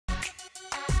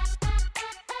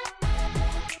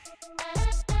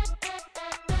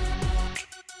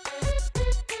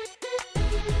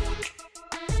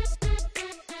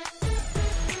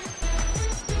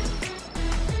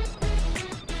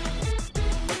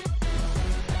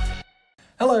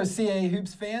Hello, CAA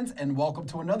Hoops fans, and welcome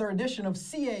to another edition of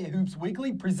CAA Hoops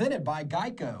Weekly presented by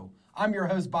Geico. I'm your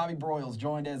host, Bobby Broyles,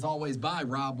 joined as always by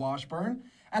Rob Washburn.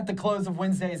 At the close of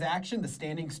Wednesday's action, the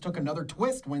standings took another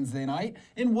twist Wednesday night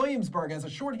in Williamsburg as a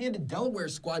shorthanded Delaware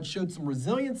squad showed some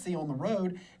resiliency on the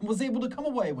road and was able to come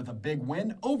away with a big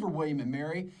win over William &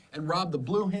 Mary. And Rob, the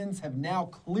Blue Hens have now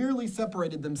clearly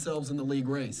separated themselves in the league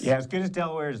race. Yeah, as good as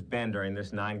Delaware has been during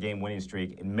this 9-game winning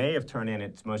streak, it may have turned in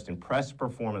its most impressive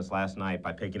performance last night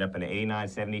by picking up an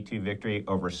 89-72 victory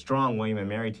over a strong William &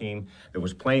 Mary team that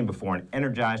was playing before an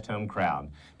energized home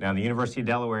crowd. Now, the University of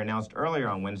Delaware announced earlier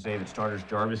on Wednesday that starters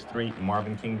Jarvis Threet and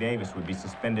Marvin King Davis would be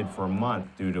suspended for a month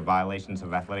due to violations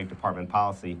of athletic department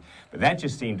policy, but that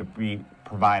just seemed to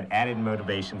provide added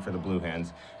motivation for the Blue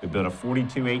Hens, who built a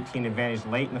 42-18 advantage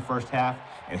late in the first half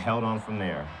and held on from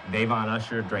there. Davon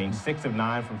Usher drained 6 of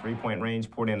 9 from three-point range,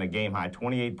 poured in a game-high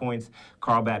 28 points.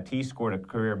 Carl Baptiste scored a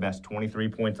career-best 23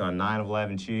 points on 9 of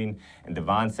 11 shooting, and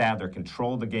Devon Sadler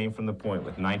controlled the game from the point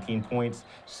with 19 points,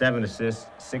 7 assists,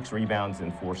 6 rebounds,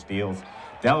 and 4 steals.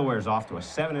 Delaware is off to a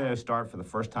 7-0 start for the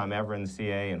first time ever in the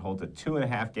CAA and holds a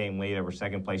 2.5-game lead over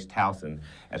second-place Towson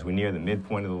as we near the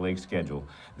midpoint of the league schedule.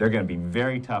 They're going to be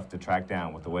very tough to track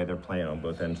down with the way they're playing on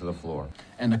both ends of the floor.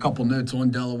 And a couple notes on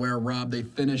Delaware, Rob. They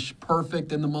finished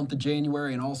perfect in the month of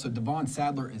January, and also Devon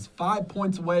Sadler is 5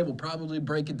 points away. Will probably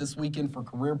break it this weekend for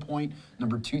career point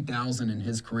number 2,000 in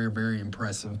his career. Very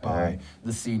impressive by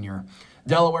the senior.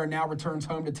 Delaware now returns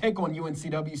home to take on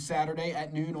UNCW Saturday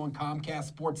at noon on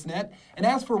Comcast Sportsnet. And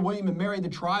as for William & Mary, the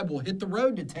Tribe will hit the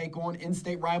road to take on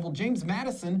in-state rival James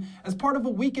Madison as part of a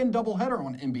weekend doubleheader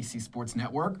on NBC Sports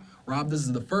Network. Rob, this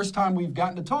is the first time we've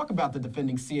gotten to talk about the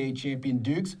defending CAA champion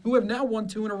Dukes, who have now won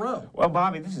 2 in a row. Well,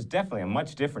 Bobby, this is definitely a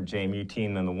much different JMU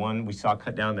team than the one we saw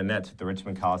cut down the nets at the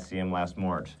Richmond Coliseum last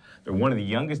March. They're one of the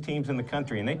youngest teams in the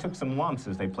country, and they took some lumps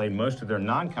as they played most of their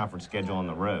non-conference schedule on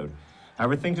the road.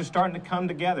 However, things are starting to come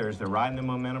together as they're riding the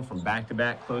momentum from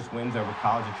back-to-back close wins over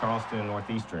College of Charleston and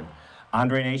Northeastern.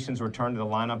 Andre Nations returned to the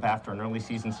lineup after an early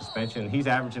season suspension. He's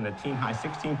averaging a team-high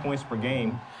 16 points per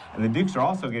game, and the Dukes are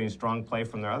also getting strong play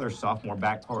from their other sophomore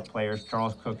backcourt players,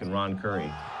 Charles Cook and Ron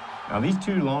Curry. Now, these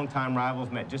two longtime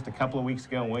rivals met just a couple of weeks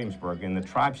ago in Williamsburg, and the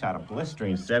Tribe shot a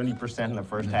blistering 70% in the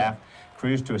first half,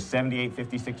 cruised to a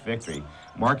 78-56 victory.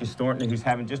 Marcus Thornton, who's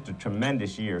having just a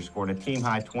tremendous year, scored a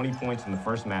team-high 20 points in the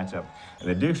first matchup, and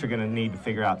the Dukes are going to need to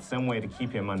figure out some way to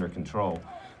keep him under control.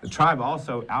 The Tribe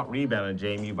also out-rebounded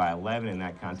JMU by 11 in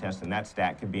that contest, and that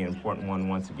stat could be an important one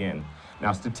once again.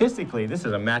 Now, statistically, this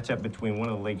is a matchup between one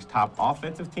of the league's top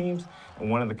offensive teams and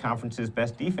one of the conference's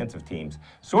best defensive teams.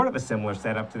 Sort of a similar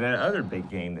setup to that other big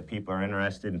game that people are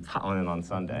interested in following on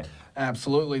Sunday.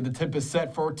 Absolutely. The tip is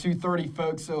set for 2:30,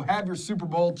 folks, so have your Super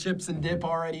Bowl chips and dip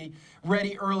already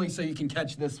ready early so you can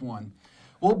catch this one.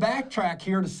 We'll backtrack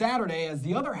here to Saturday as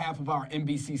the other half of our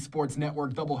NBC Sports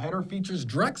Network doubleheader features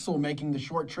Drexel making the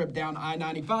short trip down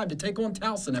I-95 to take on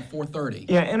Towson at 4:30.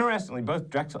 Yeah, interestingly,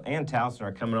 both Drexel and Towson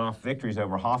are coming off victories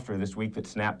over Hofstra this week that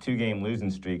snapped 2-game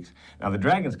losing streaks. Now, the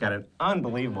Dragons got an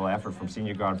unbelievable effort from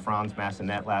senior guard Franz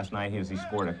Massanet last night as he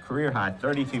scored a career-high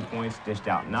 32 points, dished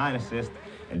out 9 assists,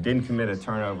 and didn't commit a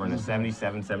turnover in a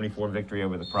 77-74 victory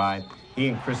over the Pride. He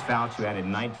and Chris Fouch, who added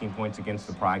 19 points against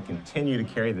the Pride, continue to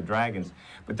carry the Dragons.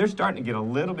 But they're starting to get a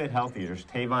little bit healthier.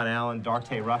 Tavon Allen,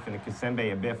 Darte Ruffin, and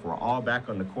Kasembe Abiff were all back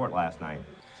on the court last night.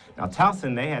 Now,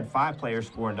 Towson, they had 5 players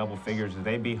scoring double figures as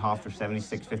they beat Hofstra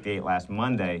 76-58 last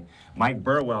Monday. Mike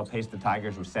Burwell paced the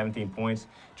Tigers with 17 points.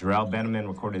 Jarrell Benjamin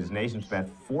recorded his nation's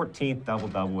best 14th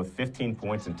double-double with 15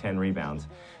 points and 10 rebounds.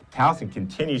 Towson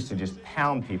continues to just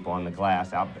pound people on the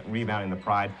glass, out rebounding the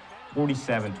Pride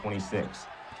 47-26.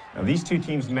 Now, these two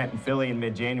teams met in Philly in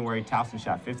mid-January. Towson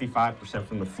shot 55%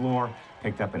 from the floor,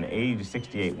 picked up an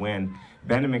 80-68 win.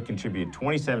 Benjamin contributed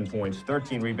 27 points,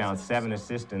 13 rebounds, 7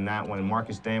 assists in that one, and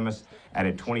Marcus Damas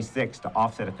added 26 to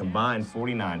offset a combined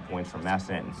 49 points from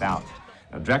Massanet and Fouch.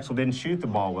 Now, Drexel didn't shoot the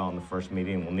ball well in the first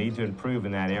meeting and will need to improve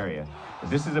in that area. But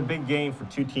this is a big game for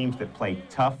two teams that play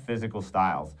tough physical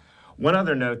styles. One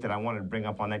other note that I wanted to bring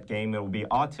up on that game, it will be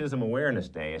Autism Awareness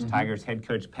Day, as Tigers head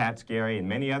coach Pat Scarry and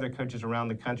many other coaches around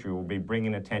the country will be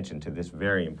bringing attention to this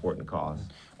very important cause.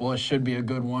 Well, it should be a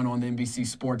good one on the NBC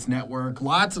Sports Network.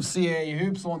 Lots of CAA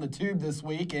hoops on the tube this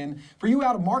week. And for you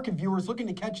out-of-market viewers looking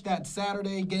to catch that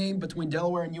Saturday game between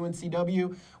Delaware and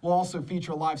UNCW, we'll also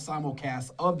feature a live simulcast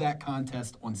of that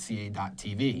contest on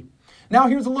CAA.tv. Now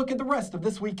here's a look at the rest of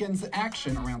this weekend's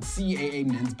action around CAA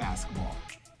men's basketball.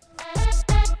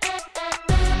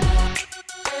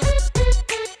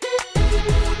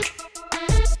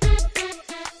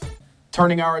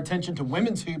 Turning our attention to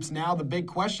women's hoops now, the big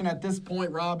question at this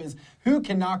point, Rob, is who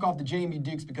can knock off the JMU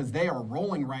Dukes because they are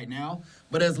rolling right now.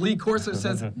 But as Lee Corso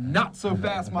says, not so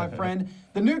fast, my friend.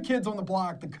 The new kids on the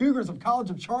block, the Cougars of College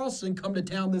of Charleston, come to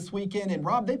town this weekend. And,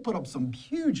 Rob, they put up some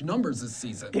huge numbers this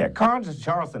season. Yeah, College of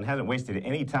Charleston hasn't wasted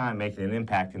any time making an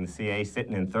impact in the CAA,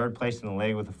 sitting in third place in the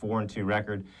league with a 4-2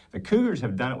 record. The Cougars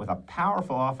have done it with a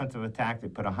powerful offensive attack. They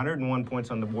put 101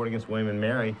 points on the board against William &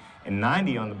 Mary and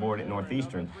 90 on the board at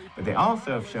Northeastern. But they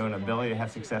also have shown ability to have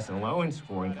success in low-end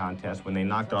scoring contests when they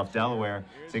knocked off Delaware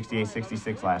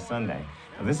 68-66 last Sunday.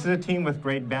 Now, this is a team with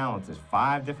great balance, as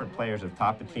 5 different players have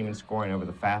topped the team in scoring over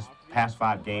the past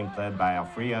 5 games, led by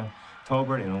Alfrea,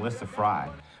 Tolbert, and Alyssa Fry.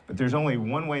 But there's only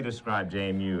one way to describe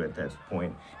JMU at this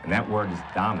point, and that word is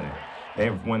dominant. They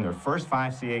have won their first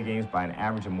 5 CAA games by an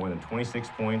average of more than 26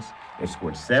 points. They've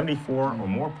scored 74 or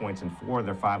more points in 4 of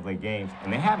their 5 league games,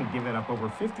 and they haven't given up over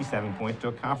 57 points to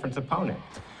a conference opponent.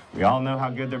 We all know how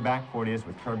good their backcourt is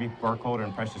with Kirby Burkholder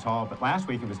and Precious Hall, but last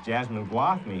week it was Jasmine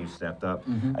Guathme who stepped up,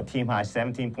 a team-high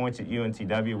 17 points at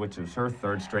UNCW, which was her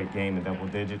 3rd straight game in double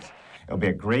digits. It'll be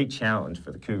a great challenge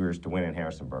for the Cougars to win in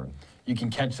Harrisonburg. You can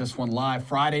catch this one live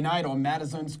Friday night on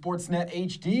Madison Sportsnet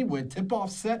HD with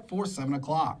tip-off set for 7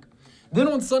 o'clock. Then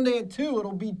on Sunday at 2,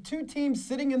 it'll be 2 teams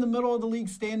sitting in the middle of the league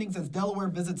standings as Delaware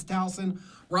visits Towson.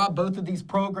 Rob, both of these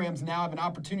programs now have an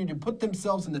opportunity to put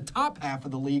themselves in the top half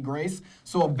of the league race.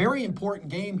 So a very important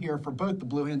game here for both the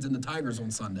Blue Hens and the Tigers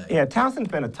on Sunday. Yeah, Towson's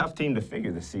been a tough team to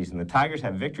figure this season. The Tigers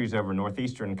have victories over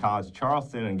Northeastern and College of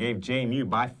Charleston and gave JMU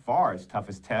by far its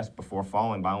toughest test before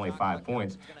falling by only 5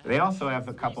 points. They also have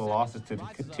a couple of losses to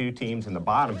the 2 teams in the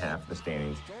bottom half of the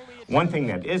standings. One thing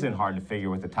that isn't hard to figure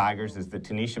with the Tigers is that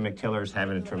Tanisha McTiller is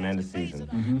having a tremendous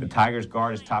season. The Tigers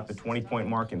guard has topped the 20-point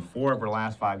mark in 4 of her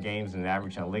last 5 games and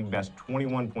averaging a league-best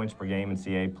 21 points per game in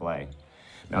CAA play.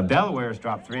 Now, Delaware has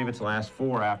dropped 3 of its last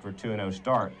 4 after a 2-0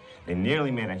 start. They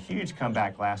nearly made a huge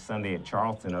comeback last Sunday at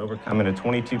Charleston, overcoming a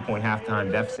 22-point halftime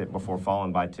deficit before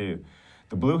falling by 2.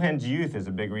 The Blue Hens' youth is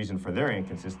a big reason for their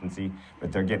inconsistency,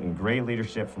 but they're getting great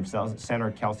leadership from center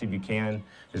Kelsey Buchanan,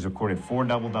 who's recorded 4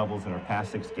 double-doubles in her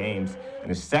past 6 games and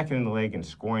is 2nd in the league in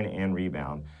scoring and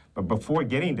rebound. But before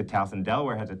getting to Towson,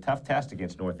 Delaware has a tough test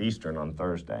against Northeastern on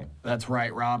Thursday. That's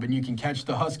right, Rob, and you can catch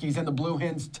the Huskies and the Blue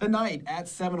Hens tonight at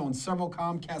 7 on several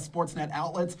Comcast Sportsnet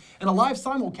outlets and a live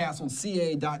simulcast on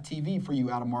CAA.TV for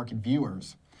you out-of-market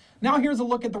viewers. Now here's a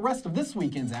look at the rest of this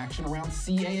weekend's action around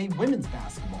CAA women's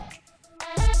basketball.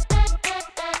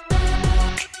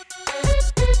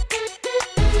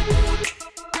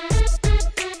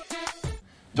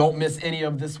 Don't miss any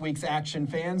of this week's action,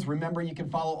 fans. Remember, you can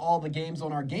follow all the games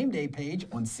on our game day page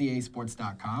on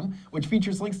casports.com, which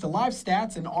features links to live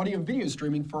stats and audio and video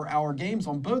streaming for our games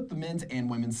on both the men's and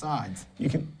women's sides.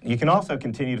 You can also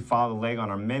continue to follow the league on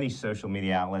our many social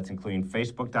media outlets, including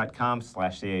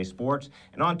facebook.com/CAA Sports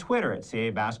and on Twitter at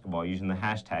CAA Basketball using the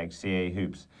hashtag CAA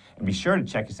Hoops. And be sure to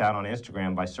check us out on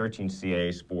Instagram by searching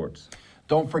CAA Sports.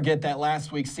 Don't forget that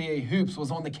last week, CAA Hoops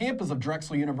was on the campus of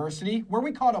Drexel University, where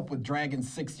we caught up with Dragons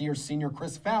 6th-year senior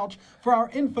Chris Fouch for our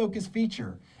In Focus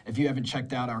feature. If you haven't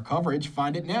checked out our coverage,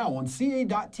 find it now on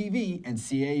CAA.TV and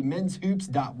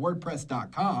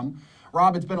CAAmen'shoops.wordpress.com.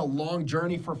 Rob, it's been a long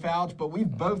journey for Fouch, but we've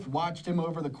both watched him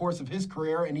over the course of his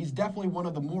career, and he's definitely one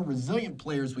of the more resilient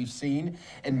players we've seen.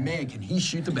 And, man, can he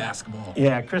shoot the basketball.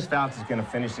 Yeah, Chris Fouch is going to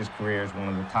finish his career as one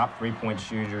of the top 3-point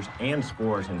shooters and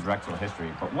scorers in Drexel history.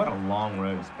 But what a long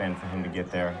road it's been for him to get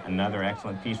there. Another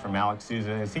excellent piece from Alex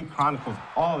Souza as he chronicles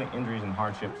all the injuries and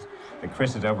hardships that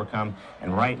Chris has overcome.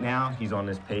 And right now, he's on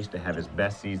this pace to have his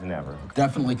best season ever.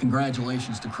 Definitely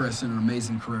congratulations to Chris and an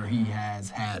amazing career he has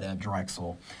had at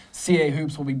Drexel. CAA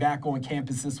Hoops will be back on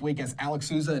campus this week as Alex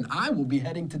Souza and I will be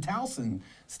heading to Towson.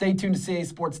 Stay tuned to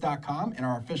CAAsports.com and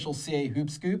our official CAA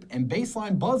Hoop Scoop and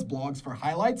Baseline Buzz blogs for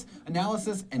highlights,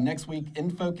 analysis, and next week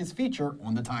In Focus feature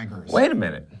on the Tigers. Wait a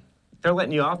minute. They're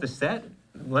letting you off the set?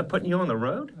 Putting you on the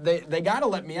road? They got to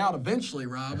let me out eventually,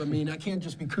 Rob. I mean, I can't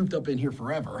just be cooped up in here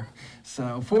forever.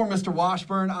 So for Mr.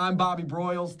 Washburn, I'm Bobby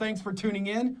Broyles. Thanks for tuning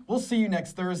in. We'll see you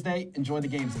next Thursday. Enjoy the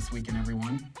games this weekend,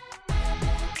 everyone.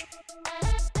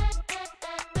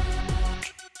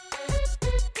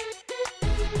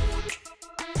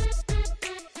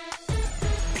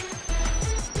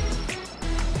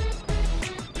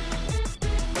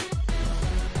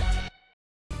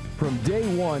 From day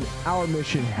one, our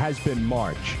mission has been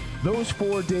March. Those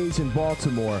 4 days in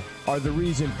Baltimore are the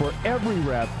reason for every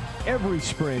rep, every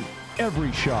sprint,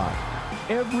 every shot.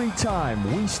 Every time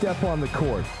we step on the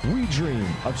court, we dream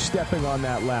of stepping on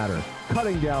that ladder,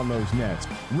 cutting down those nets,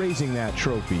 raising that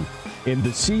trophy. In the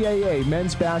CAA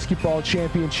Men's Basketball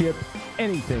Championship,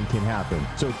 anything can happen.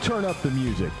 So turn up the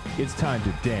music. It's time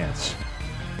to dance.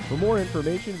 For more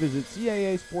information, visit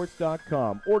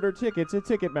CAAsports.com. Order tickets at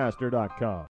Ticketmaster.com.